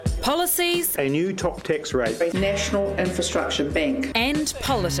Policies, a new top tax rate, National Infrastructure Bank, and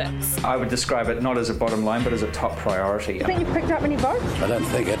politics. I would describe it not as a bottom line, but as a top priority. I think you've picked up any votes? I don't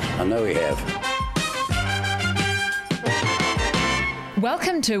think it. I know we have.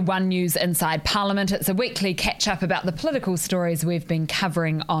 Welcome to One News Inside Parliament. It's a weekly catch-up about the political stories we've been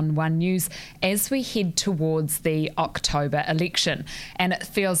covering on One News as we head towards the October election. And it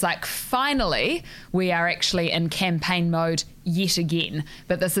feels like finally we are actually in campaign mode yet again.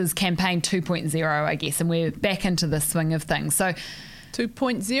 But this is campaign 2.0, I guess, and we're back into the swing of things. So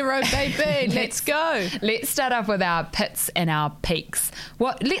 2.0, baby. Let's go. Let's start off with our pits and our peaks.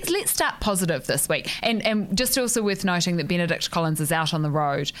 Let's start positive this week. And just also worth noting that Benedict Collins is out on the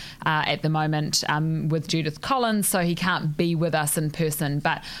road at the moment with Judith Collins, so he can't be with us in person,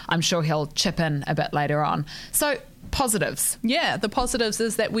 but I'm sure he'll chip in a bit later on. So positives. Yeah, the positives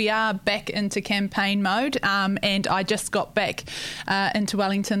is that we are back into campaign mode, and I just got back into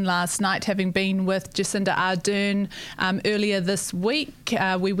Wellington last night, having been with Jacinda Ardern earlier this week.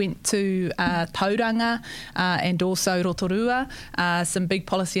 We went to Tauranga and also Rotorua, some big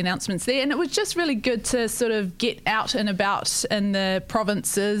policy announcements there, and it was just really good to sort of get out and about in the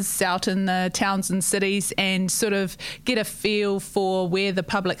provinces, out in the towns and cities, and sort of get a feel for where the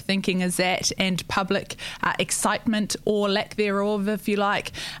public thinking is at and public excitement or lack thereof, if you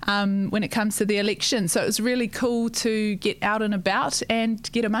like, when it comes to the election. So it was really cool to get out and about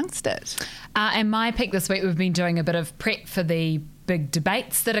and get amongst it. And my pick this week, we've been doing a bit of prep for the big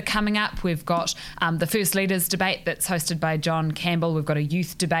debates that are coming up. We've got the First Leaders debate that's hosted by John Campbell. We've got a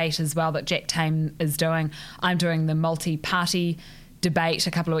youth debate as well that Jack Tame is doing. I'm doing the multi-party debate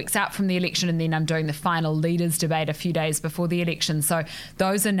a couple of weeks out from the election, and then I'm doing the final leaders debate a few days before the election. So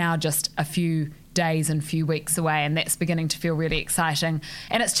those are now just a few days and few weeks away, and that's beginning to feel really exciting.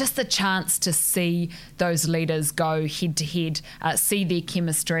 And it's just the chance to see those leaders go head to head, see their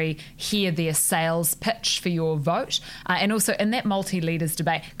chemistry, hear their sales pitch for your vote, and also in that multi-leaders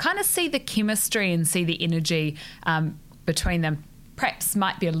debate, kind of see the chemistry and see the energy between them. Perhaps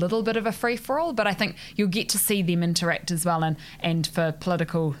might be a little bit of a free-for-all, but I think you'll get to see them interact as well, and for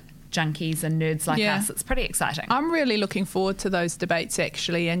political junkies and nerds like us, it's pretty exciting. I'm really looking forward to those debates,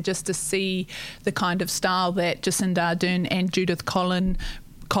 actually, and just to see the kind of style that Jacinda Ardern and Judith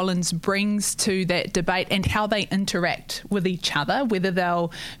Collins brings to that debate and how they interact with each other, whether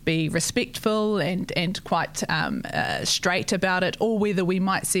they'll be respectful and quite straight about it, or whether we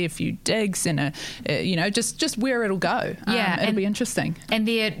might see a few digs and just where it'll go. It'll be interesting. And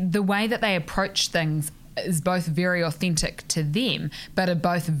the way that they approach things is both very authentic to them, but are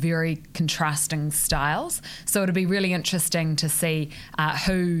both very contrasting styles. So it'll be really interesting to see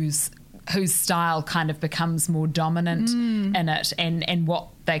whose style kind of becomes more dominant in it, and what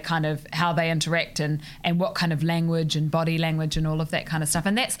they kind of, how they interact, and what kind of language and body language and all of that kind of stuff.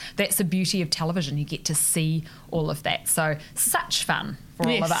 And that's the beauty of television. You get to see all of that. So such fun for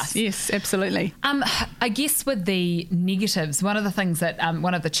all of us. Yes, absolutely. I guess with the negatives, one of the things that,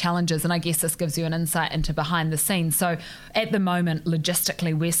 one of the challenges, and I guess this gives you an insight into behind the scenes. So at the moment,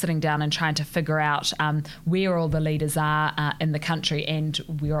 logistically, we're sitting down and trying to figure out where all the leaders are in the country, and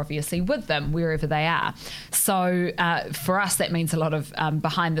we're obviously with them wherever they are. So for us, that means a lot of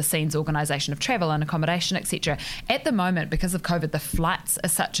behind the scenes organisation of travel and accommodation, etc. At the moment, because of COVID, the flights are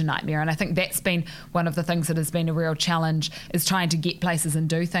such a nightmare, and I think that's been one of the things that has been a real challenge, is trying to get places and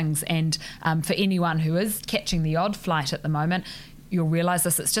do things. And for anyone who is catching the odd flight at the moment, you'll realise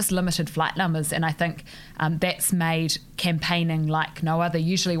this, it's just limited flight numbers, and I think that's made campaigning like no other.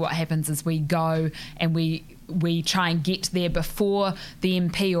 Usually what happens is we go and we try and get there before the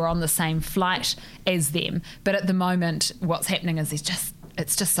MP or on the same flight as them, but at the moment what's happening is it's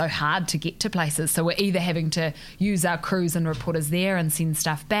just so hard to get to places. So we're either having to use our crews and reporters there and send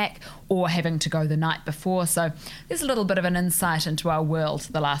stuff back, or having to go the night before. So there's a little bit of an insight into our world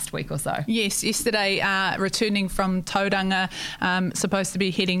the last week or so. Yes, yesterday returning from Tauranga, supposed to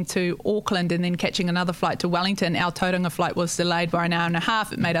be heading to Auckland and then catching another flight to Wellington. Our Tauranga flight was delayed by an hour and a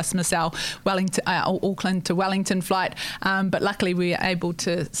half. It made us miss our Auckland to Wellington flight, but luckily we were able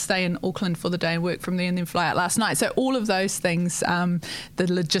to stay in Auckland for the day and work from there and then fly out last night. So all of those things,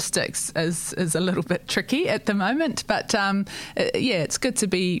 the logistics is a little bit tricky at the moment, but it's good to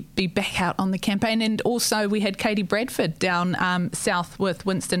be back out on the campaign. And also we had Katie Bradford down south with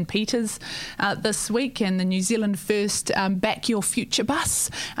Winston Peters this week, and the New Zealand First Back Your Future bus,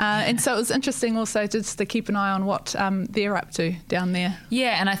 and so it was interesting also just to keep an eye on what they're up to down there.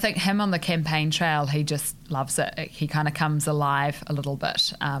 Yeah, and I think him on the campaign trail, he just loves it. He kind of comes alive a little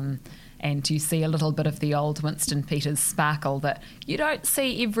bit. and you see a little bit of the old Winston Peters sparkle that you don't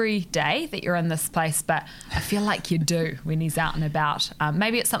see every day that you're in this place, but I feel like you do when he's out and about.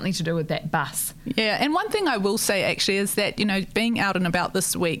 Maybe it's something to do with that bus. Yeah, and one thing I will say actually is that, being out and about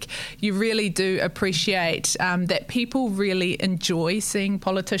this week, you really do appreciate that people really enjoy seeing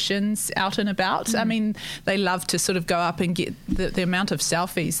politicians out and about. I mean, they love to sort of go up and get the amount of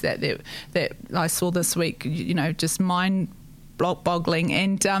selfies that I saw this week, just mind-boggling,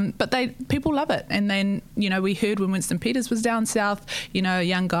 and but people love it. And then we heard when Winston Peters was down south, a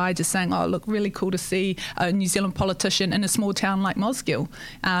young guy just saying, "Oh, look, really cool to see a New Zealand politician in a small town like Mosgiel,"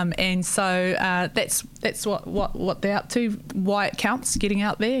 and so that's what they're up to, why it counts, getting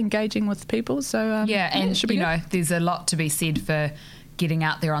out there, engaging with people. So and it should be good. There's a lot to be said for getting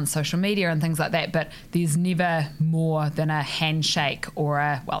out there on social media and things like that, but there's never more than a handshake or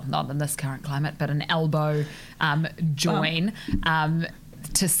not in this current climate, but an elbow join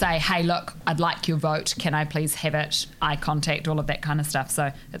to say, hey, look, I'd like your vote. Can I please have it? Eye contact, all of that kind of stuff.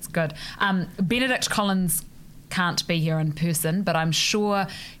 So it's good. Benedict Collins can't be here in person, but I'm sure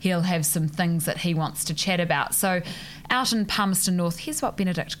he'll have some things that he wants to chat about. So out in Palmerston North, here's what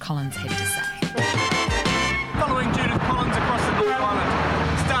Benedict Collins had to say. Following Judith Collins across the North Island.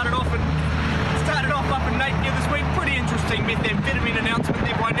 Started off up in Napier this week. Pretty interesting methamphetamine announcement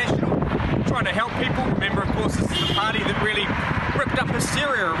there by National. Trying to help people. Remember, of course, this is the party that really ripped up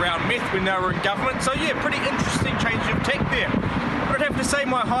hysteria around meth when they were in government. So yeah, pretty interesting change of tack there. But I'd have to say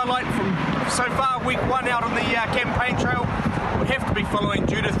my highlight from so far, week one out on the campaign trail, would have to be following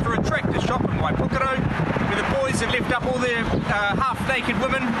Judith through a tractor shop in Waipukaro, where the boys had left up all their half-naked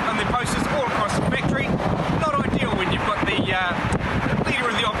women on their posters all across the factory. Not ideal when you've got the leader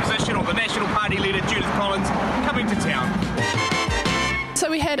of the opposition, or the National Party leader, Judith Collins, coming to town. So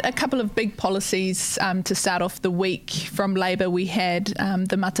we had a couple of big policies to start off the week. From Labour, we had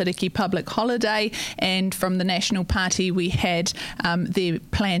the Matariki public holiday, and from the National Party, we had their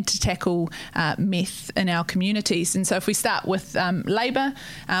plan to tackle meth in our communities. And so if we start with Labour,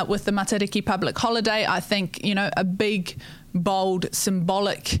 with the Matariki public holiday, I think, a big, bold,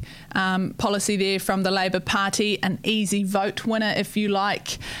 symbolic policy there from the Labour Party, an easy vote winner, if you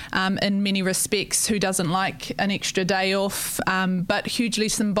like, in many respects. Who doesn't like an extra day off? But hugely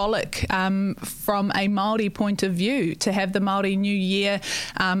symbolic from a Māori point of view, to have the Māori New Year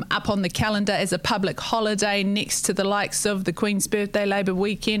up on the calendar as a public holiday next to the likes of the Queen's Birthday, Labour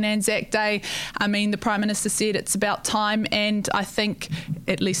Weekend, Anzac Day. I mean, the Prime Minister said it's about time, and I think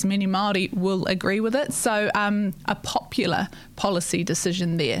at least many Māori will agree with it. So a popular policy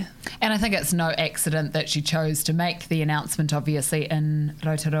decision there. And I think it's no accident that she chose to make the announcement, obviously, in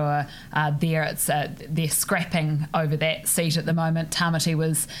Rotorua. They're scrapping over that seat at the moment.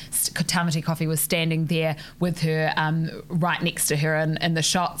 Tamati Coffee was standing there with her right next to her in the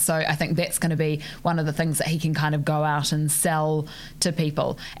shot. So I think that's going to be one of the things that he can kind of go out and sell to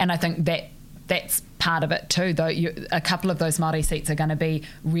people. And I think that's part of it too, though. A couple of those Māori seats are going to be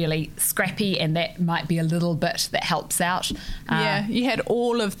really scrappy, and that might be a little bit that helps out. Yeah, you had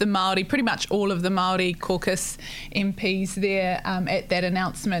pretty much all of the Māori caucus MPs there at that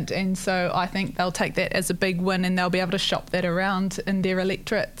announcement, and so I think they'll take that as a big win, and they'll be able to shop that around in their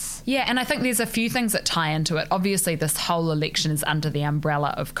electorates. Yeah, and I think there's a few things that tie into it. Obviously, this whole election is under the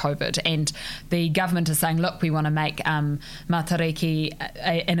umbrella of COVID, and the government is saying, look, we want to make Matariki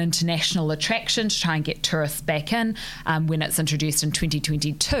an international attraction to try and get tourists back in when it's introduced in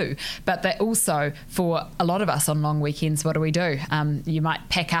 2022. But that also, for a lot of us on long weekends, what do? You might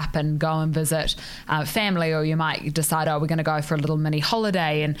pack up and go and visit family, or you might decide, we're going to go for a little mini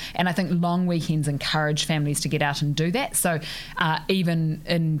holiday. And I think long weekends encourage families to get out and do that. So even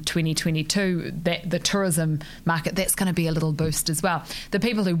in 2022, the tourism market, that's going to be a little boost as well. The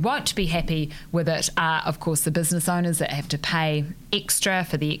people who won't be happy with it are, of course, the business owners that have to pay extra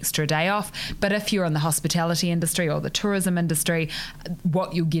for the extra day off. But if you're in the hospitality industry or the tourism industry,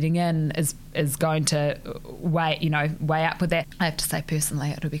 what you're getting in is going to weigh up with that. I have to say,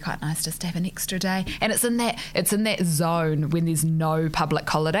 personally, it would be quite nice just to have an extra day. And it's in that zone when there's no public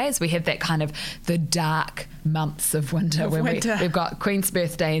holidays. We have that kind of the dark months of winter we've got Queen's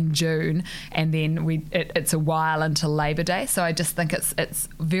Birthday in June, and then it's a while until Labour Day. So I just think it's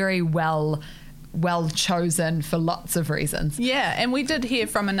very well chosen for lots of reasons. Yeah, and we did hear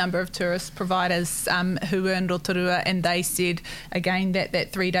from a number of tourist providers who were in Rotorua, and they said again that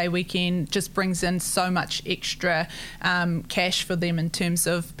 3-day weekend just brings in so much extra cash for them in terms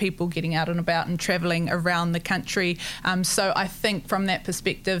of people getting out and about and travelling around the country. So I think from that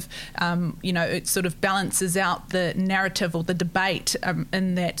perspective, it sort of balances out the narrative or the debate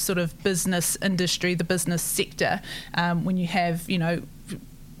in that sort of business industry, the business sector, when you have,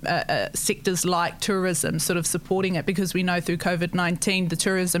 sectors like tourism sort of supporting it, because we know through COVID-19 the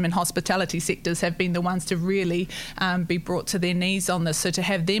tourism and hospitality sectors have been the ones to really be brought to their knees on this. So to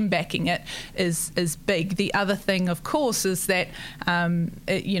have them backing it is big. The other thing, of course, is that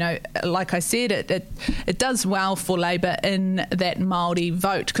like I said, it does well for Labour in that Māori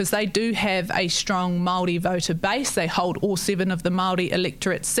vote, because they do have a strong Māori voter base. They hold all 7 of the Māori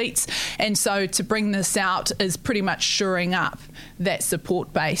electorate seats, and so to bring this out is pretty much shoring up that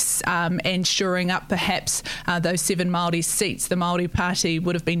support base and shoring up perhaps those 7 Māori seats. The Māori Party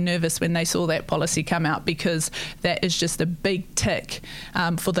would have been nervous when they saw that policy come out, because that is just a big tick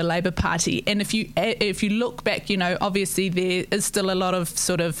for the Labour Party. And if you look back, obviously there is still a lot of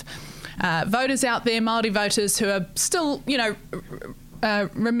sort of voters out there, Māori voters, who are still,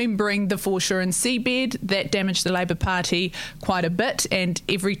 remembering the foreshore and seabed. That damaged the Labour Party quite a bit, and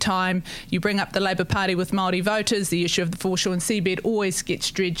every time you bring up the Labour Party with Māori voters, the issue of the foreshore and seabed always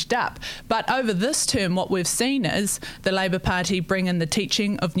gets dredged up. But over this term, what we've seen is the Labour Party bring in the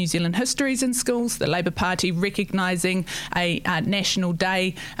teaching of New Zealand histories in schools, the Labour Party recognising a national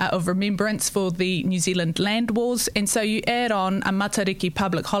day of remembrance for the New Zealand land wars, and so you add on a Matariki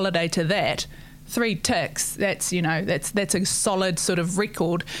public holiday to that. 3 ticks, that's a solid sort of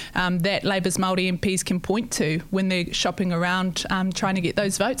record that Labour's Māori MPs can point to when they're shopping around trying to get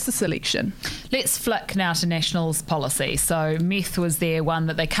those votes this election. Let's flick now to Nationals policy. So meth was their one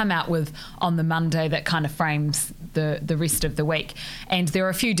that they come out with on the Monday that kind of frames the rest of the week. And there are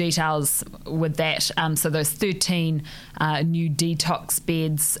a few details with that. So those 13 new detox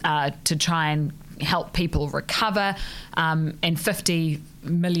beds to try and help people recover, and $50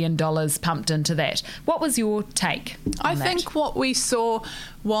 million pumped into that. What was your take on that? I think what we saw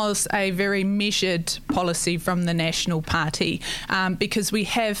was a very measured policy from the National Party, because we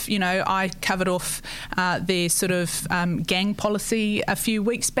have, I covered off their sort of gang policy a few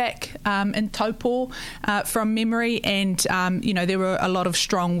weeks back in Taupō from memory, and there were a lot of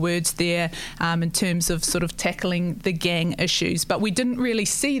strong words there in terms of sort of tackling the gang issues, but we didn't really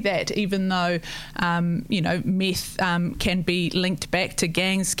see that, even though meth can be linked back to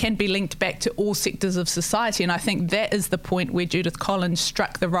gangs, can be linked back to all sectors of society. And I think that is the point where Judith Collins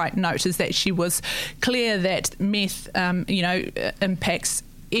struck the right note, is that she was clear that meth impacts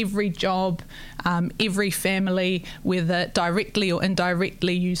every job, every family, whether directly or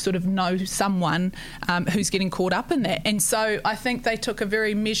indirectly you sort of know someone who's getting caught up in that. And so I think they took a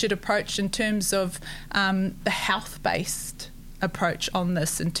very measured approach in terms of the health-based approach on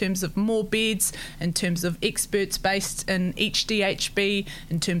this, in terms of more beds, in terms of experts based in each DHB,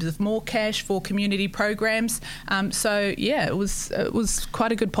 in terms of more cash for community programs. It was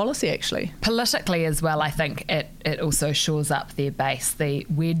quite a good policy, actually. Politically as well, I think it also shores up their base.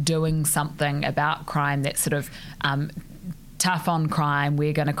 We're doing something about crime that's sort of tough on crime.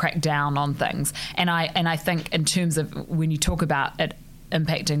 We're going to crack down on things. And I think in terms of when you talk about it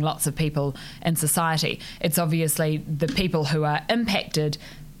impacting lots of people in society, it's obviously the people who are impacted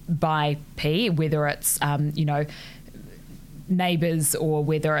by P, whether it's neighbours or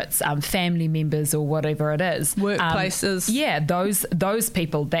whether it's family members or whatever it is, workplaces. Those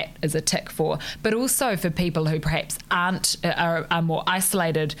people, that is a tick for. But also for people who perhaps are more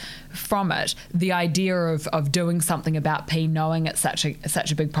isolated from it, the idea of doing something about P, knowing it's such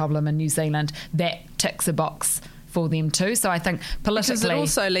a big problem in New Zealand, that ticks a box for them too. So I think politically, because it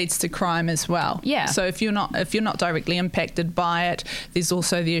also leads to crime as well. Yeah. So if you're not directly impacted by it, there's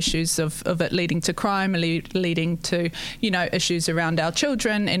also the issues of it leading to crime, leading to issues around our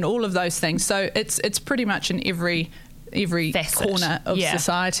children and all of those things. So it's pretty much in every facet, corner of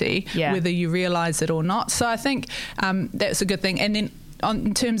society, whether you realise it or not. So I think that's a good thing. And then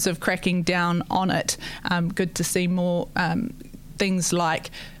in terms of cracking down on it, good to see more things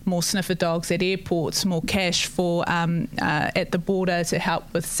like more sniffer dogs at airports, more cash for at the border to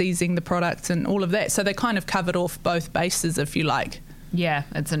help with seizing the products and all of that. So they kind of covered off both bases, if you like. Yeah,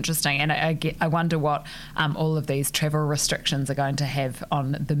 it's interesting. And I wonder what all of these travel restrictions are going to have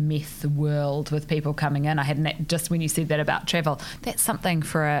on the meth world with people coming in. I hadn't, just when you said that about travel, that's something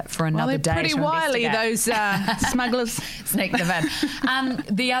for another day. They're pretty wily, those smugglers. Sneak them in.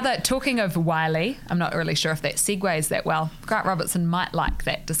 The other, talking of wily, I'm not really sure if that segues that well. Grant Robertson might like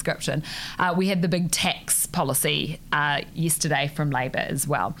that description. We had the big tax policy yesterday from Labour as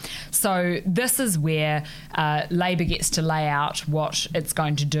well. So this is where Labour gets to lay out what it's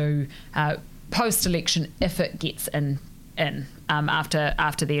going to do post-election if it gets in after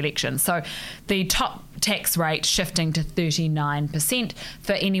the election. So the top tax rate shifting to 39%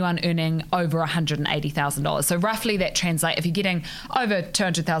 for anyone earning over $180,000. So roughly that translates, if you're getting over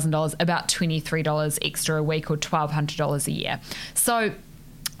 $200,000, about $23 extra a week or $1,200 a year. So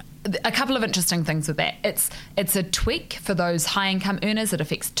a couple of interesting things with that. It's a tweak for those high income earners. It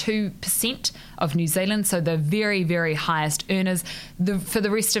affects 2% of New Zealand, so the very, very highest earners. For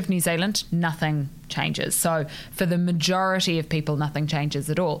the rest of New Zealand, nothing changes. So for the majority of people, nothing changes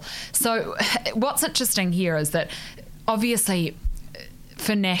at all. So what's interesting here is that obviously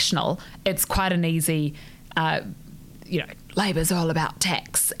for National, it's quite an easy, Labor's all about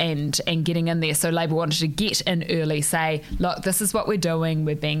tax and getting in there. So Labor wanted to get in early, say, look, this is what we're doing.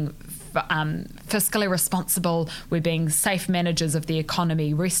 We're being fiscally responsible. We're being safe managers of the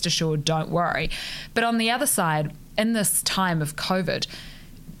economy. Rest assured, don't worry. But on the other side, in this time of COVID,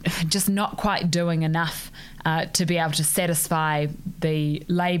 just not quite doing enough to be able to satisfy the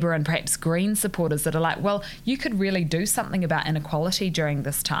Labour and perhaps Green supporters that are like, well, you could really do something about inequality during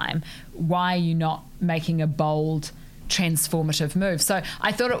this time. Why are you not making a bold, transformative move? So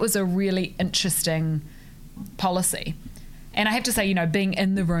I thought it was a really interesting policy. And I have to say, being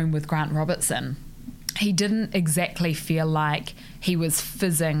in the room with Grant Robertson, he didn't exactly feel like he was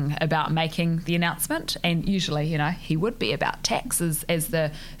fizzing about making the announcement. And usually, he would be about taxes as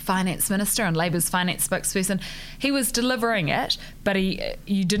the finance minister and Labour's finance spokesperson. He was delivering it, but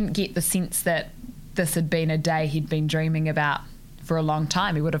you didn't get the sense that this had been a day he'd been dreaming about for a long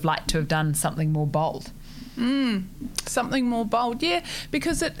time. He would have liked to have done something more bold. Something more bold, yeah,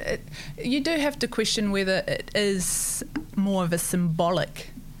 because you do have to question whether it is more of a symbolic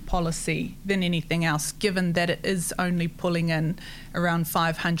policy than anything else, given that it is only pulling in around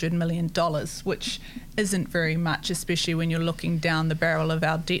 $500 million, which isn't very much, especially when you're looking down the barrel of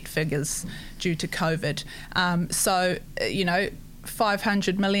our debt figures due to COVID. So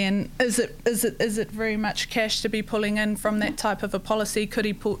 500 million, is it very much cash to be pulling in from that type of a policy? Could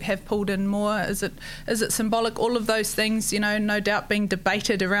he have pulled in more? Is it symbolic? All of those things, no doubt being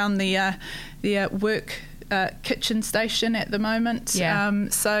debated around the work kitchen station at the moment. Yeah.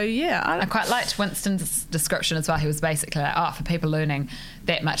 I quite liked Winston's description as well. He was basically like, for people earning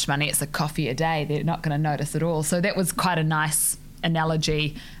that much money, it's a coffee a day. They're not going to notice at all. So that was quite a nice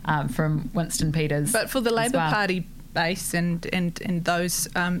analogy from Winston Peters. But for the Labour Party base and those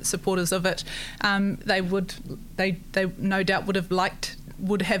supporters of it, they no doubt would have liked.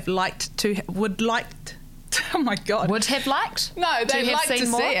 Oh my God! Would have liked? No, they like to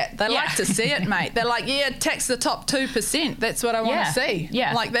more? see it. They like to see it, mate. They're like, tax the top 2%. That's what I want to see.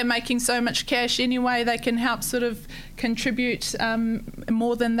 Yeah. Like they're making so much cash anyway, they can help sort of contribute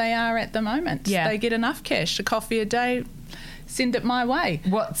more than they are at the moment. Yeah. They get enough cash. A coffee a day. Send it my way.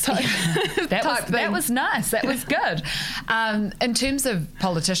 That was nice. That was good. In terms of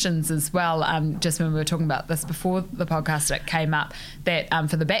politicians as well, just when we were talking about this before the podcast, it came up that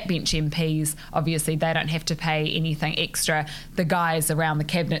for the backbench MPs, obviously they don't have to pay anything extra. The guys around the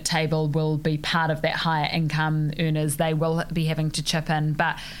cabinet table will be part of that higher income earners. They will be having to chip in.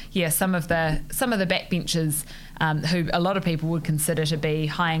 But yeah, some of the backbenchers who a lot of people would consider to be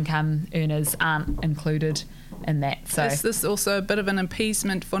high income earners aren't included in that. So is this also a bit of an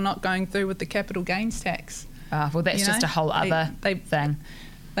appeasement for not going through with the capital gains tax? Well, that's just a whole other thing.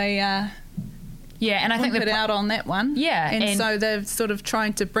 And I think they've put out on that one. Yeah, and so they're sort of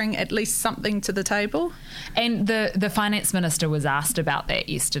trying to bring at least something to the table. And the finance minister was asked about that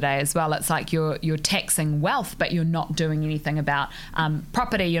yesterday as well. It's like you're taxing wealth, but you're not doing anything about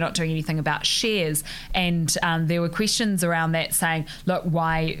property. You're not doing anything about shares. And there were questions around that saying, look,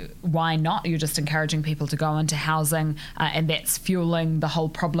 why not? You're just encouraging people to go into housing, and that's fueling the whole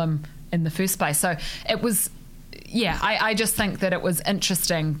problem in the first place. So it was. Yeah, I just think that it was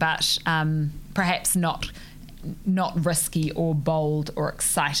interesting, but perhaps not risky or bold or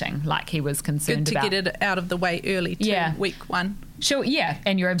exciting like he was concerned about. Good to get it out of the way early too, week one. Sure, yeah,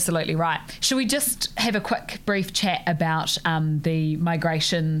 and you're absolutely right. Shall we just have a quick, brief chat about the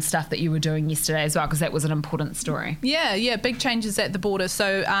migration stuff that you were doing yesterday as well, because that was an important story. Yeah, big changes at the border.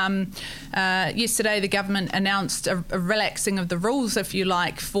 So yesterday the government announced a relaxing of the rules, if you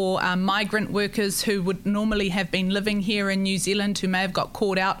like, for migrant workers who would normally have been living here in New Zealand who may have got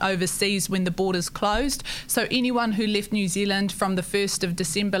caught out overseas when the borders closed. So anyone who left New Zealand from the 1st of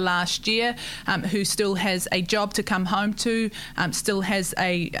December last year who still has a job to come home to, still has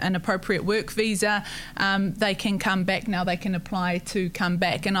an appropriate work visa, they can come back now. They can apply to come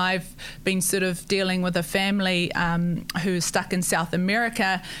back. And I've been sort of dealing with a family who is stuck in South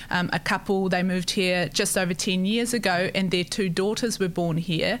America. A couple, they moved here just over 10 years ago and their 2 daughters were born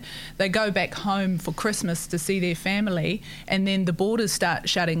here. They go back home for Christmas to see their family and then the borders start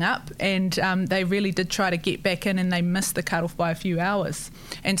shutting up and they really did try to get back in and they missed the cutoff by a few hours.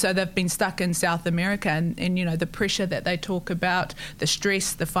 And so they've been stuck in South America and the pressure that they talk about about the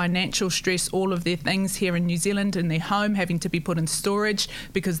stress, the financial stress, all of their things here in New Zealand in their home having to be put in storage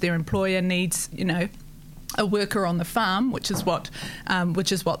because their employer needs, a worker on the farm, which is what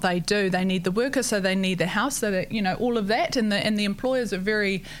they do. They need the worker, so they need the house, so that all of that. And the employers are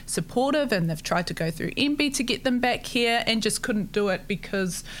very supportive, and they've tried to go through MB to get them back here, and just couldn't do it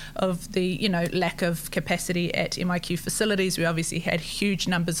because of the lack of capacity at MIQ facilities. We obviously had huge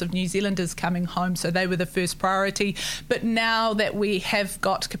numbers of New Zealanders coming home, so they were the first priority. But now that we have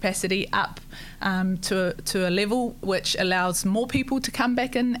got capacity up to a level which allows more people to come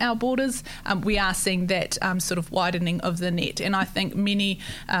back in our borders, we are seeing that sort of widening of the net. And I think many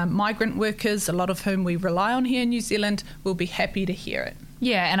migrant workers, a lot of whom we rely on here in New Zealand, will be happy to hear it.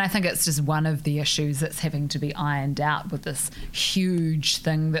 Yeah, and I think it's just one of the issues that's having to be ironed out with this huge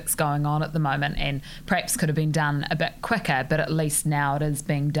thing that's going on at the moment, and perhaps could have been done a bit quicker, but at least now it is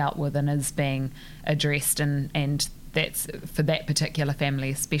being dealt with and is being addressed, and that's, for that particular family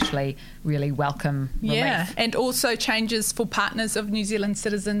especially, really welcome relief. Yeah, and also changes for partners of New Zealand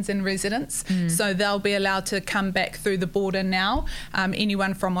citizens and residents. So they'll be allowed to come back through the border now,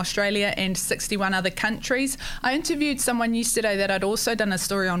 anyone from Australia and 61 other countries. I interviewed someone yesterday that I'd also done a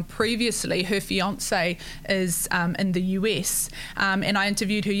story on previously. Her fiancé is in the US, and I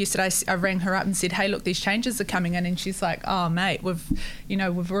interviewed her yesterday. I rang her up and said, hey, look, these changes are coming in, and she's like, oh, mate, we've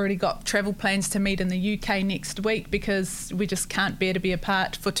already got travel plans to meet in the UK next week because we just can't bear to be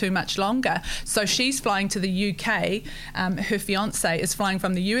apart for too much longer. So she's flying to the UK. Her fiancé is flying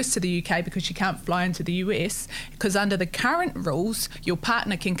from the US to the UK because she can't fly into the US, because under the current rules, your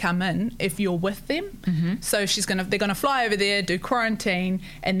partner can come in if you're with them. So they're going to fly over there, do quarantine,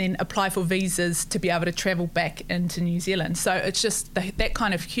 and then apply for visas to be able to travel back into New Zealand. So it's just that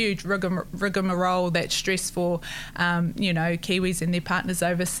kind of huge rigmarole, that stress for Kiwis and their partners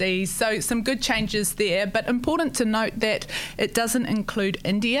overseas. So some good changes there, but important to note that it doesn't include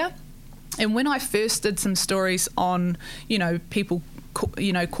India. And when I first did some stories on, people,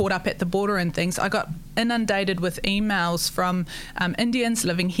 caught up at the border and things, I got inundated with emails from Indians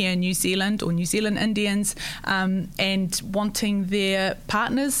living here in New Zealand, or New Zealand Indians, and wanting their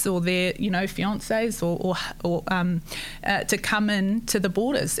partners or their, fiancés or to come in to the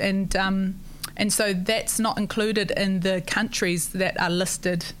borders. And so that's not included in the countries that are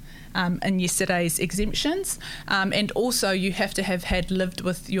listed in yesterday's exemptions, and also you have to have lived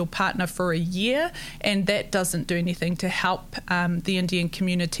with your partner for a year, and that doesn't do anything to help the Indian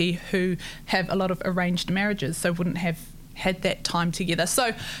community who have a lot of arranged marriages, so wouldn't have had that time together.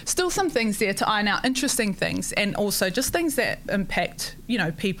 So still some things there to iron out, interesting things, and also just things that impact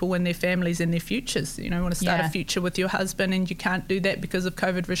people and their families and their futures. You want to start a future with your husband, and you can't do that because of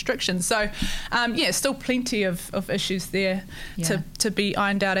COVID restrictions. So still plenty of issues there to be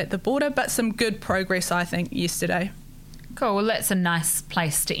ironed out at the border, but some good progress, I think, yesterday. Cool. Well, that's a nice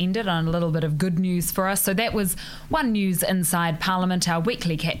place to end it on, a little bit of good news for us. So that was One News Inside Parliament, our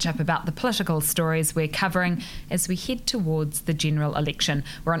weekly catch-up about the political stories we're covering as we head towards the general election.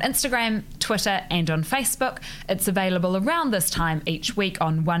 We're on Instagram, Twitter and on Facebook. It's available around this time each week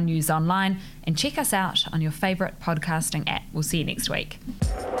on One News Online, and check us out on your favourite podcasting app. We'll see you next week.